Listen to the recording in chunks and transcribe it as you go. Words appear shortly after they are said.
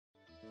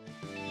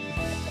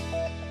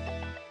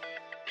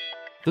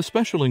The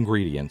special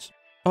ingredients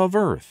of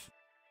Earth,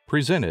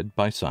 presented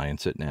by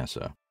Science at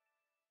NASA.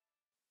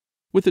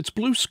 With its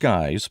blue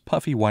skies,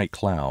 puffy white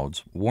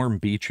clouds, warm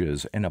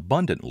beaches, and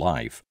abundant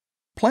life,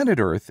 planet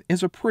Earth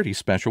is a pretty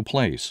special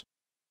place.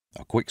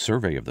 A quick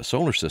survey of the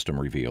solar system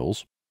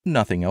reveals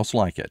nothing else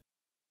like it.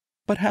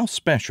 But how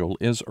special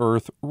is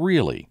Earth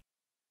really?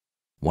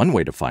 One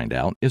way to find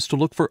out is to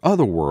look for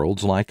other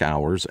worlds like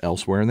ours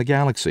elsewhere in the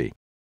galaxy.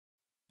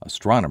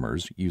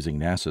 Astronomers, using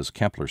NASA's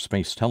Kepler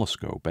Space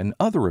Telescope and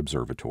other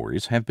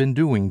observatories, have been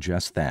doing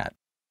just that.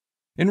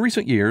 In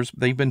recent years,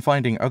 they've been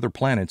finding other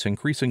planets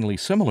increasingly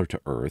similar to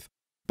Earth,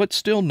 but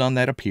still none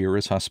that appear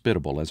as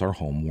hospitable as our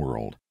home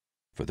world.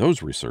 For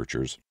those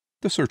researchers,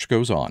 the search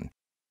goes on.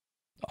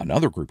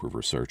 Another group of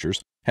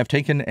researchers have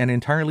taken an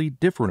entirely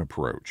different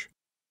approach.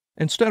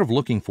 Instead of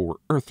looking for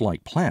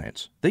Earth-like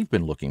planets, they've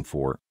been looking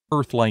for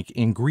Earth-like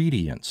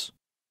ingredients.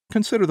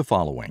 Consider the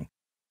following.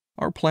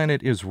 Our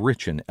planet is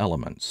rich in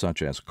elements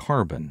such as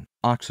carbon,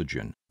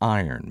 oxygen,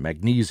 iron,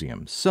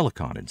 magnesium,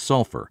 silicon, and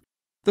sulfur,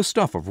 the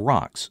stuff of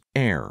rocks,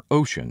 air,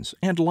 oceans,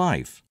 and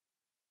life.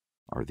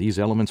 Are these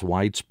elements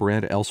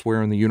widespread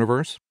elsewhere in the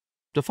universe?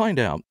 To find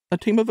out, a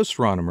team of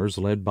astronomers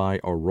led by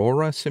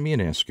Aurora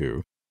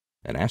Simeonescu,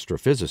 an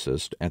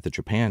astrophysicist at the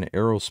Japan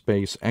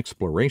Aerospace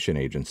Exploration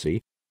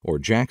Agency, or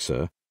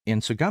JAXA,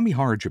 in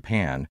Sagamihara,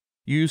 Japan,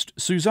 used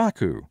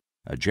Suzaku,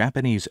 a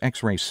Japanese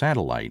X-ray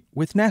satellite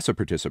with NASA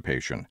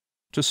participation,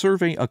 to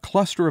survey a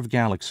cluster of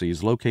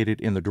galaxies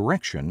located in the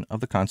direction of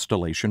the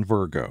constellation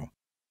Virgo.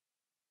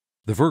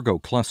 The Virgo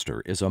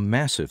cluster is a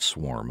massive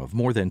swarm of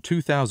more than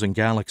 2,000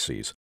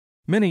 galaxies,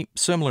 many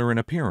similar in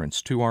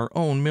appearance to our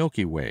own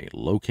Milky Way,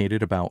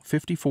 located about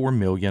 54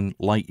 million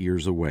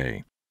light-years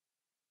away.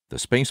 The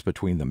space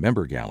between the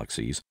member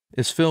galaxies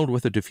is filled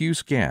with a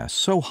diffuse gas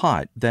so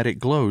hot that it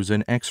glows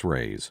in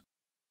X-rays.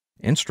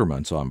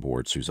 Instruments on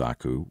board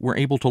Suzaku were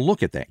able to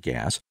look at that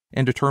gas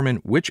and determine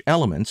which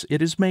elements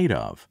it is made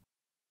of.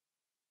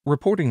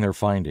 Reporting their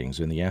findings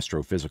in the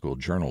Astrophysical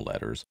Journal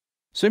letters,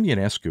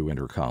 Simeonescu and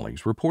her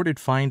colleagues reported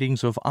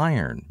findings of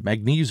iron,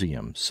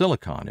 magnesium,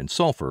 silicon, and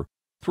sulfur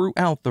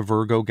throughout the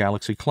Virgo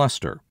galaxy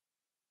cluster.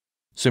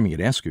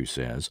 Simeonescu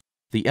says,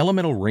 the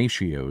elemental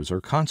ratios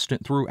are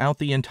constant throughout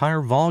the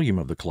entire volume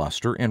of the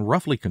cluster and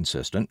roughly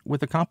consistent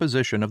with the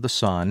composition of the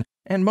Sun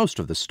and most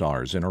of the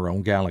stars in our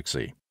own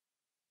galaxy.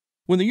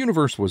 When the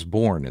universe was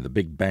born in the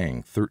Big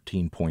Bang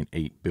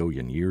 13.8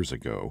 billion years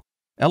ago,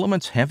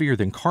 elements heavier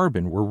than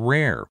carbon were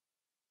rare.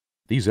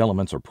 These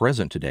elements are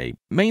present today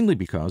mainly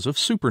because of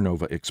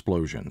supernova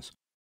explosions.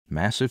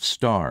 Massive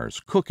stars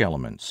cook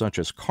elements such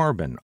as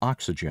carbon,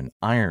 oxygen,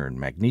 iron,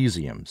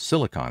 magnesium,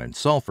 silicon, and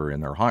sulfur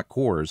in their hot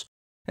cores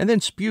and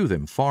then spew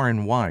them far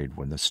and wide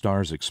when the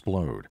stars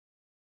explode.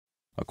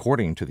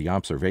 According to the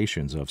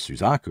observations of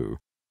Suzaku,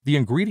 the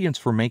ingredients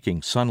for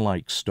making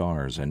Sun-like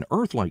stars and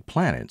Earth-like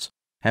planets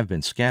have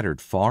been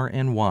scattered far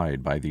and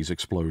wide by these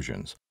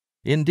explosions.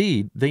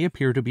 Indeed, they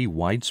appear to be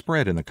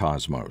widespread in the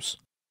cosmos.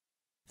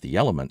 The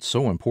elements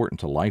so important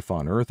to life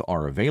on Earth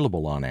are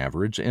available on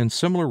average in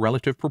similar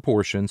relative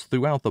proportions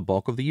throughout the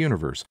bulk of the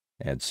universe,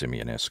 adds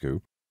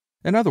Simeonescu.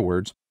 In other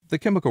words, the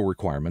chemical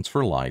requirements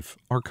for life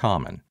are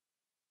common.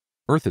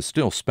 Earth is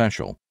still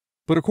special,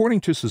 but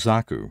according to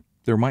Suzaku,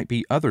 there might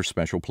be other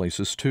special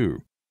places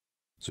too.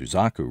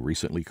 Suzaku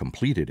recently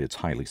completed its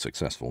highly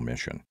successful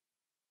mission.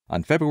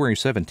 On February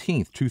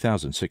 17,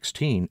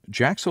 2016,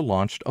 JAXA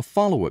launched a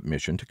follow-up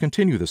mission to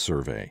continue the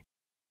survey.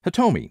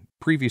 Hitomi,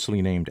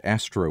 previously named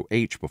Astro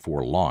H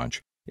before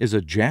launch, is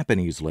a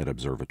Japanese-led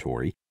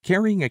observatory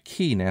carrying a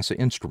key NASA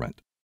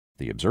instrument.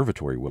 The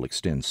observatory will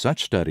extend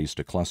such studies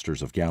to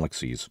clusters of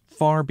galaxies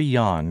far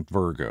beyond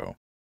Virgo.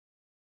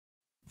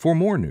 For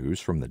more news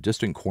from the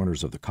distant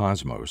corners of the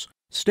cosmos,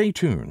 stay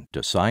tuned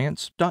to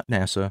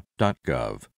science.nasa.gov.